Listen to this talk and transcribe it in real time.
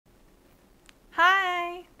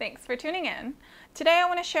Thanks for tuning in. Today I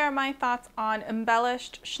want to share my thoughts on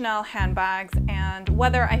embellished Chanel handbags and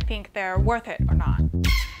whether I think they're worth it or not.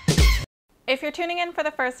 If you're tuning in for the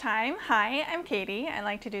first time, hi, I'm Katie. I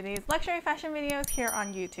like to do these luxury fashion videos here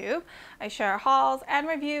on YouTube. I share hauls and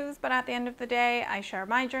reviews, but at the end of the day, I share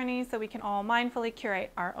my journey so we can all mindfully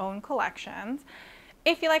curate our own collections.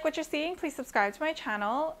 If you like what you're seeing, please subscribe to my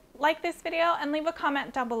channel, like this video, and leave a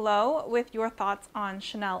comment down below with your thoughts on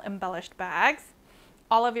Chanel embellished bags.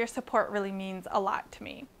 All of your support really means a lot to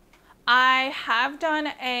me. I have done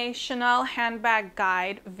a Chanel handbag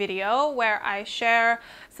guide video where I share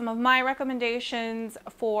some of my recommendations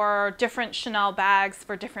for different Chanel bags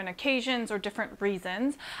for different occasions or different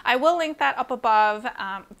reasons. I will link that up above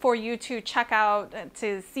for you to check out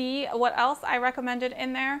to see what else I recommended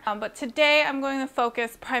in there. But today I'm going to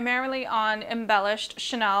focus primarily on embellished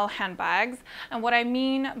Chanel handbags. And what I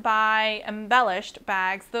mean by embellished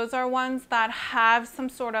bags, those are ones that have some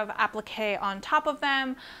sort of applique on top of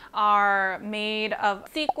them, are made of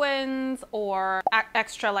sequins or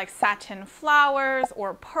extra like satin flowers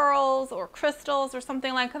or pearls or crystals or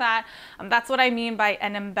something like that. That's what I mean by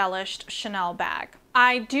an embellished Chanel bag.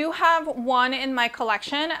 I do have one in my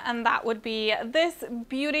collection, and that would be this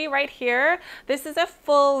beauty right here. This is a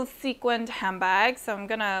full sequined handbag, so I'm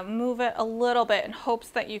gonna move it a little bit in hopes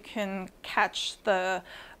that you can catch the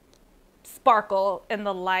sparkle in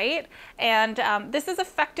the light. And this is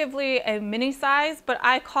effectively a mini size, but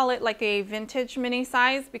I call it like a vintage mini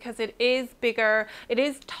size because it is bigger, it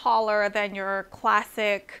is taller than your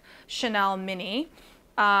classic Chanel mini.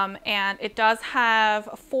 And it does have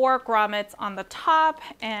 4 grommets on the top,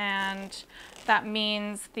 and that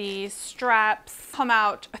means the straps come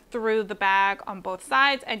out through the bag on both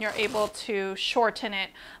sides, and you're able to shorten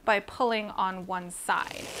it by pulling on one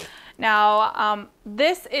side. Now,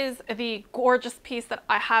 this is the gorgeous piece that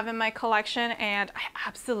I have in my collection, and I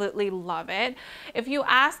absolutely love it. If you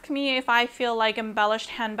ask me if I feel like embellished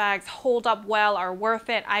handbags hold up well, are worth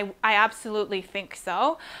it, I absolutely think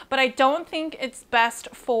so. But I don't think it's best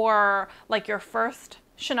for like your first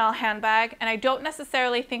Chanel handbag, and I don't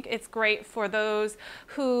necessarily think it's great for those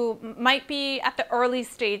who might be at the early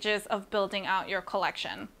stages of building out your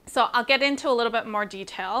collection. So I'll get into a little bit more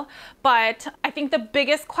detail, but I think the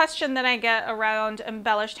biggest question that I get around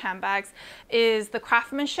embellished handbags is the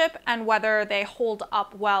craftsmanship and whether they hold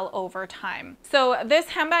up well over time. So this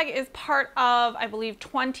handbag is part of, I believe,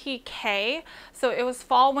 20K. So it was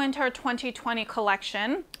fall winter 2020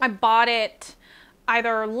 collection. I bought it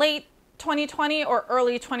either late 2020 or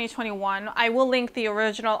early 2021. I will link the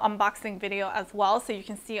original unboxing video as well so you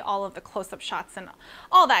can see all of the close-up shots and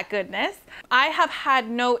all that goodness. I have had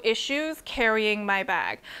no issues carrying my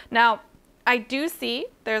bag. Now, I do see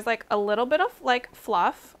there's like a little bit of like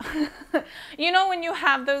fluff. You know when you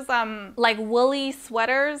have those like woolly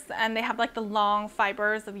sweaters and they have like the long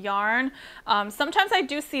fibers of yarn? Sometimes I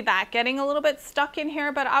do see that getting a little bit stuck in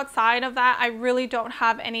here, but outside of that, I really don't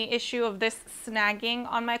have any issue of this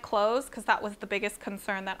snagging on my clothes, because that was the biggest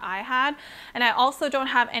concern that I had. And I also don't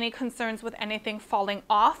have any concerns with anything falling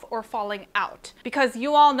off or falling out, because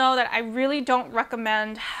you all know that I really don't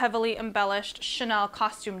recommend heavily embellished Chanel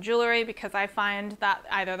costume jewelry, because I find that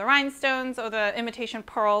either the rhinestones or the imitation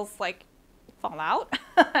pearls like fall out.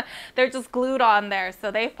 They're just glued on there,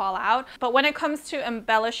 so they fall out. But when it comes to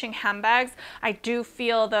embellishing handbags, I do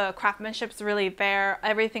feel the craftsmanship's really there.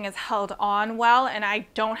 Everything is held on well, and I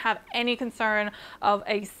don't have any concern of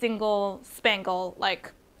a single spangle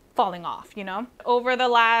like falling off, you know? Over the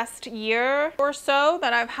last year or so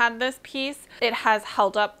that I've had this piece, it has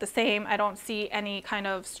held up the same. I don't see any kind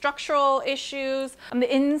of structural issues.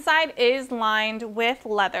 The inside is lined with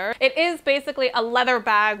leather. It is basically a leather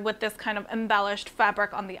bag with this kind of embellished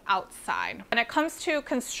fabric on the outside. When it comes to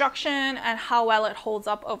construction and how well it holds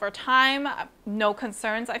up over time, no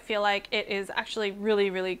concerns. I feel like it is actually really,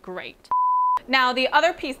 really great. Now, the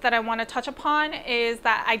other piece that I want to touch upon is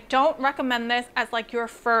that I don't recommend this as like your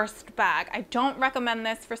first bag. I don't recommend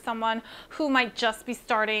this for someone who might just be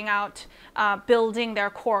starting out building their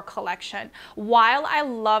core collection. While I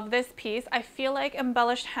love this piece, I feel like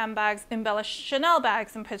embellished handbags, embellished Chanel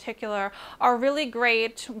bags in particular, are really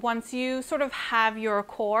great once you sort of have your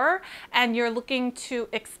core and you're looking to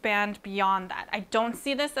expand beyond that. I don't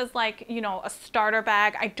see this as like, you know, a starter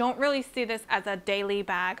bag. I don't really see this as a daily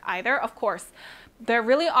bag either. Of course, there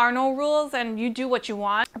really are no rules and you do what you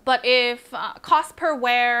want. But if cost per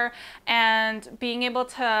wear and being able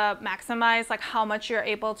to maximize like how much you're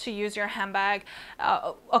able to use your handbag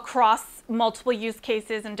across multiple use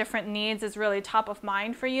cases and different needs is really top of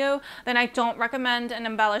mind for you, then I don't recommend an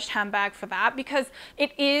embellished handbag for that, because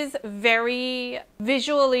it is very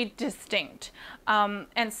visually distinct.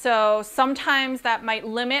 And so sometimes that might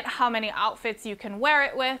limit how many outfits you can wear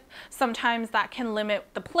it with. Sometimes that can limit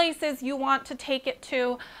the places you want to take it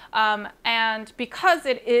to. And because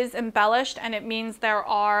it is embellished, and it means there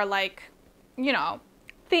are, like, you know,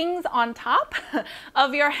 things on top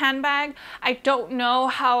of your handbag, I don't know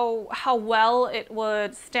how well it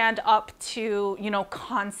would stand up to, you know,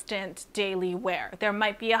 constant daily wear. There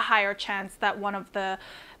might be a higher chance that one of the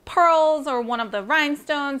pearls or one of the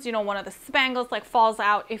rhinestones, you know, one of the spangles, like, falls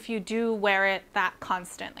out if you do wear it that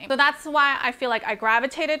constantly. So that's why I feel like I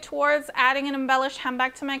gravitated towards adding an embellished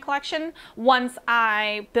handbag to my collection once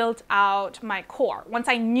I built out my core. Once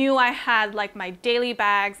I knew I had, like, my daily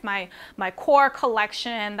bags, my core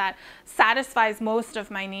collection that satisfies most of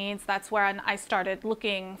my needs, that's where I started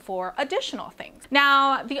looking for additional things.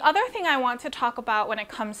 Now, the other thing I want to talk about when it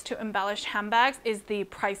comes to embellished handbags is the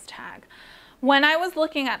price tag. When I was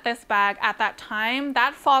looking at this bag at that time,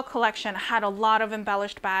 that fall collection had a lot of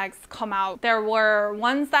embellished bags come out. There were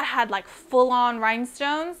ones that had, like, full-on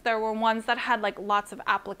rhinestones. There were ones that had, like, lots of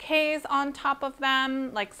appliques on top of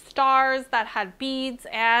them, like stars that had beads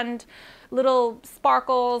and little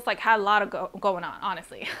sparkles, like, had a lot of going on,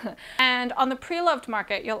 honestly. And on the pre-loved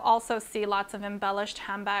market, you'll also see lots of embellished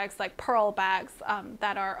handbags, like pearl bags,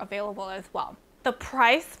 that are available as well. The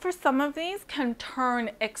price for some of these can turn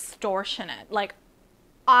extortionate, like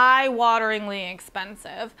eye-wateringly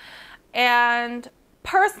expensive. And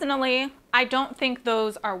personally, I don't think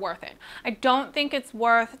those are worth it. I don't think it's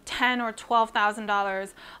worth $10,000 or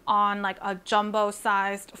 $12,000 on, like, a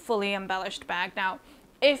jumbo-sized, fully embellished bag. Now,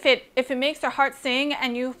 if it makes your heart sing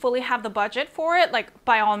and you fully have the budget for it, like,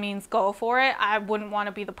 by all means go for it. I wouldn't want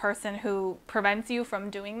to be the person who prevents you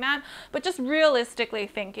from doing that. But just realistically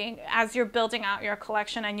thinking, as you're building out your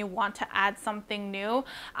collection and you want to add something new,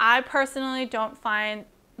 I personally don't find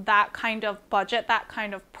that kind of budget, that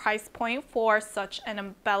kind of price point for such an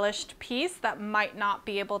embellished piece that might not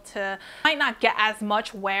get as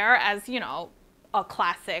much wear as, you know, a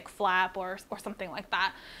classic flap or something like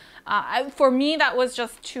that. For me, that was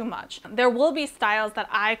just too much. There will be styles that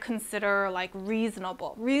I consider, like,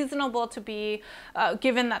 reasonable to be,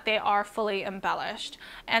 given that they are fully embellished.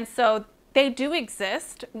 And so they do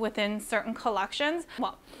exist within certain collections.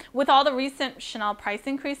 Well, with all the recent Chanel price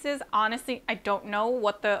increases, honestly, I don't know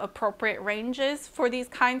what the appropriate range is for these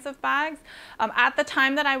kinds of bags. At the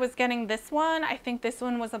time that I was getting this one, I think this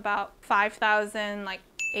one was about 5,000, like,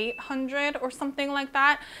 800 or something like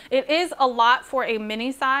that. It is a lot for a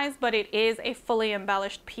mini size, but it is a fully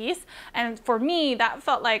embellished piece, and for me that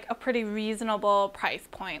felt like a pretty reasonable price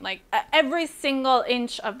point. Like, every single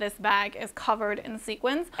inch of this bag is covered in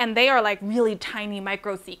sequins, and they are, like, really tiny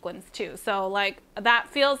micro sequins too, so, like, that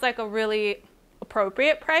feels like a really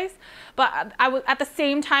appropriate price. But at the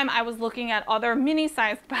same time, I was looking at other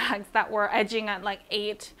mini-sized bags that were edging at, like,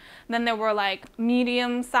 8. Then there were, like,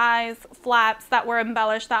 medium-sized flaps that were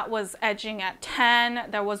embellished that was edging at 10.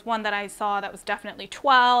 There was one that I saw that was definitely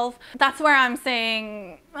 12. That's where I'm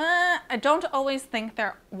saying I don't always think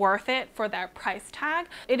they're worth it for their price tag.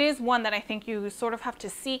 It is one that I think you sort of have to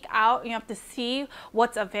seek out. You have to see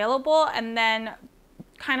what's available and then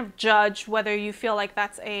kind of judge whether you feel like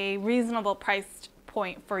that's a reasonable price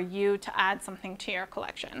point for you to add something to your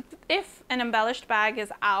collection. If an embellished bag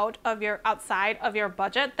is outside of your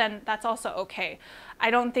budget, then that's also okay.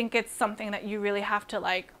 I don't think it's something that you really have to,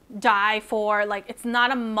 like, die for. Like, it's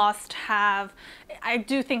not a must-have. I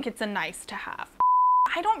do think it's a nice to have.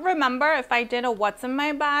 I don't remember if I did a what's in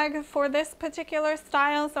my bag for this particular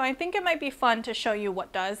style, so I think it might be fun to show you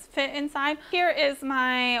what does fit inside. Here is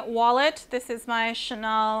my wallet. This is my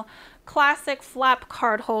Chanel classic flap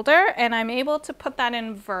card holder, and I'm able to put that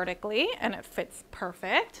in vertically and it fits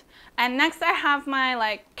perfect. And next I have my,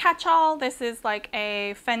 like, catch-all. This is like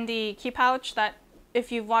a Fendi key pouch that, if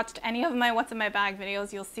you've watched any of my what's in my bag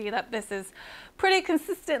videos, you'll see that this is pretty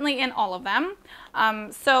consistently in all of them.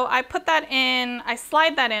 So I put that in, I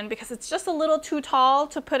slide that in because it's just a little too tall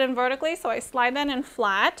to put in vertically, so I slide that in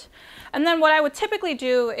flat. And then what I would typically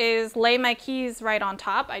do is lay my keys right on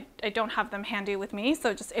top. I don't have them handy with me,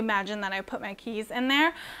 so just imagine that I put my keys in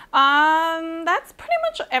there. That's pretty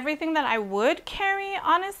much everything that I would carry,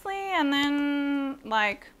 honestly. And then,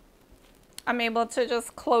 like, I'm able to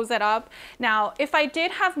just close it up. Now, if I did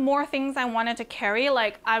have more things I wanted to carry,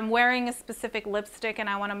 like I'm wearing a specific lipstick and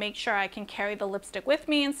I want to make sure I can carry the lipstick with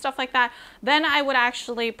me and stuff like that, then I would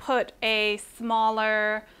actually put a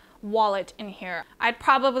smaller wallet in here. I'd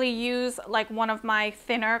probably use like one of my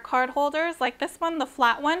thinner card holders like this one, the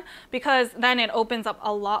flat one, because then it opens up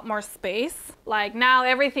a lot more space. Like now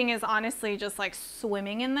everything is honestly just like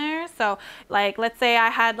swimming in there. So like let's say I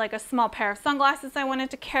had like a small pair of sunglasses I wanted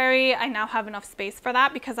to carry, I now have enough space for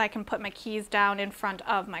that because I can put my keys down in front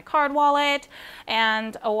of my card wallet.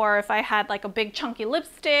 And or if I had like a big chunky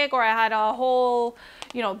lipstick, or I had a whole,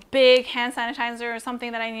 you know, big hand sanitizer or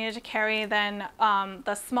something that I needed to carry, then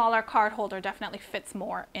the smaller card holder definitely fits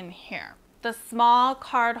more in here. The small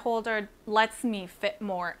card holder lets me fit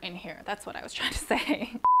more in here. That's what I was trying to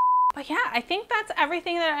say. But yeah, I think that's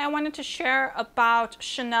everything that I wanted to share about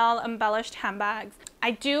Chanel embellished handbags.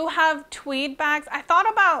 I do have tweed bags. I thought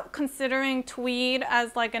about considering tweed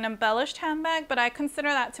as like an embellished handbag, but I consider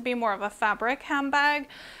that to be more of a fabric handbag.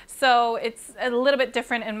 So it's a little bit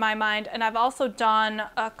different in my mind. And I've also done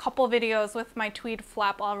a couple videos with my tweed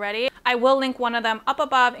flap already. I will link one of them up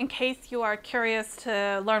above in case you are curious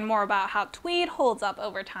to learn more about how tweed holds up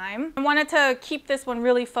over time. I wanted to keep this one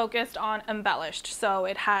really focused on embellished. So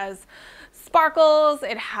it has sparkles,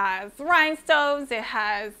 it has rhinestones, it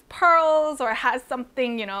has pearls, or it has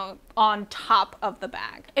something, you know, on top of the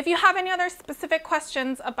bag. If you have any other specific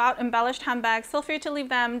questions about embellished handbags, feel free to leave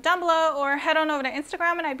them down below or head on over to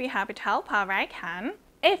Instagram and I'd be happy to help however I can.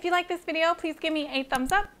 If you like this video, please give me a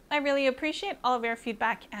thumbs up. I really appreciate all of your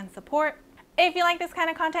feedback and support. If you like this kind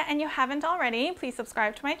of content and you haven't already, please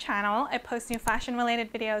subscribe to my channel. I post new fashion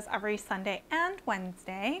related videos every Sunday and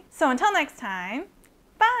Wednesday. So until next time,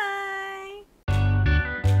 bye!